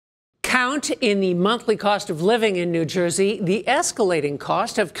count in the monthly cost of living in New Jersey the escalating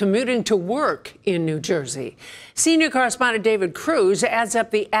cost of commuting to work in New Jersey. Senior correspondent David Cruz adds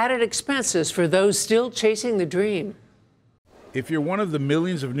up the added expenses for those still chasing the dream. If you're one of the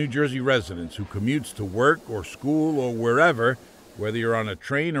millions of New Jersey residents who commutes to work or school or wherever, whether you're on a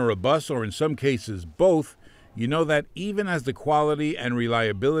train or a bus or in some cases both, you know that even as the quality and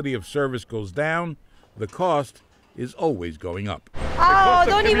reliability of service goes down, the cost is always going up. Oh,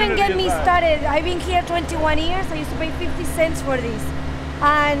 don't even get me started. I've been here 21 years. I used to pay 50 cents for this.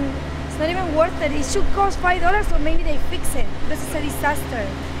 And it's not even worth it. It should cost $5, so maybe they fix it. This is a disaster.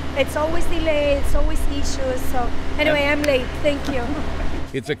 It's always delayed, it's always issues. So anyway, I'm late. Thank you.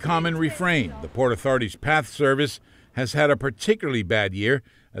 It's a common refrain. The Port Authority's PATH service has had a particularly bad year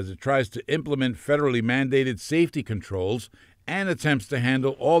as it tries to implement federally mandated safety controls and attempts to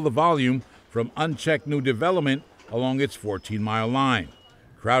handle all the volume from unchecked new development along its 14-mile line.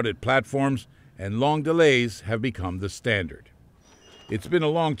 Crowded platforms and long delays have become the standard. It's been a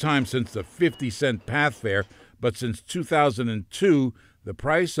long time since the 50-cent PATH fare, but since 2002, the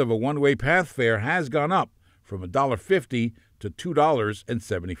price of a one-way PATH fare has gone up from $1.50 to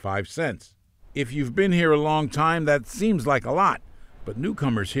 $2.75. If you've been here a long time, that seems like a lot, but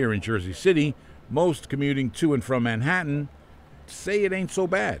newcomers here in Jersey City, most commuting to and from Manhattan, say it ain't so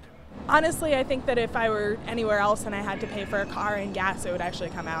bad. Honestly, I think that if I were anywhere else and I had to pay for a car and gas, it would actually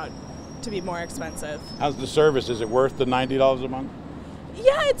come out to be more expensive. How's the service? Is it worth the $90 a month?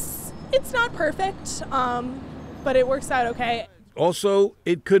 Yeah, it's not perfect, but it works out okay. Also,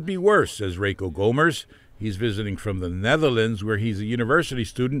 it could be worse, says Reiko Gomers. He's visiting from the Netherlands, where he's a university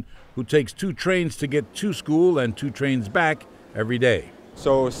student who takes 2 trains to get to school and 2 trains back every day.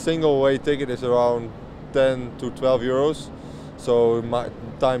 So a single-way ticket is around 10 to 12 euros. So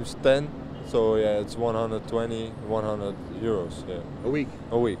times 10, so yeah, it's 120, 100 euros. Yeah. A week?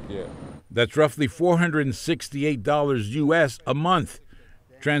 A week, yeah. That's roughly $468 US a month.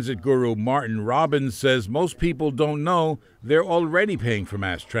 Transit guru Martin Robbins says most people don't know they're already paying for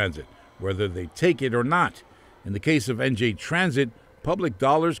mass transit, whether they take it or not. In the case of NJ Transit, public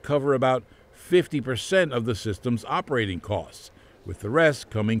dollars cover about 50% of the system's operating costs, with the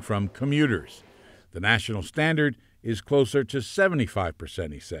rest coming from commuters. The national standard is closer to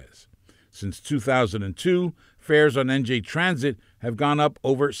 75%, he says. Since 2002, fares on NJ Transit have gone up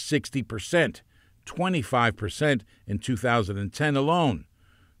over 60%, 25% in 2010 alone.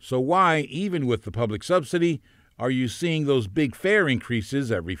 So why, even with the public subsidy, are you seeing those big fare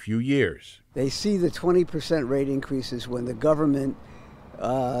increases every few years? They see the 20% rate increases when the government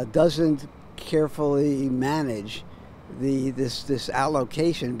doesn't carefully manage this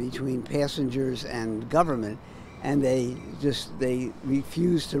allocation between passengers and government, and they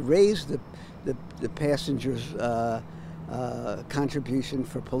refuse to raise the passengers' contribution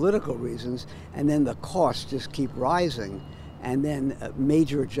for political reasons, and then the costs just keep rising, and then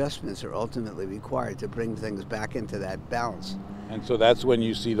major adjustments are ultimately required to bring things back into that balance. And so that's when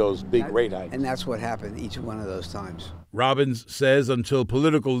you see those big rate hikes. And that's what happened each one of those times. Robbins says until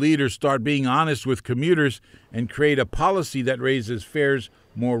political leaders start being honest with commuters and create a policy that raises fares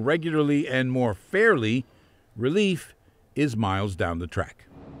more regularly and more fairly, relief is miles down the track.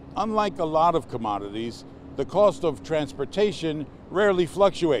 Unlike a lot of commodities, the cost of transportation rarely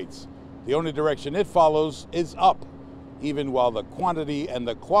fluctuates. The only direction it follows is up, even while the quantity and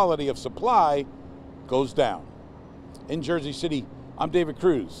the quality of supply goes down. In Jersey City, I'm David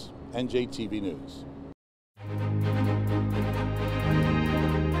Cruz, NJTV News.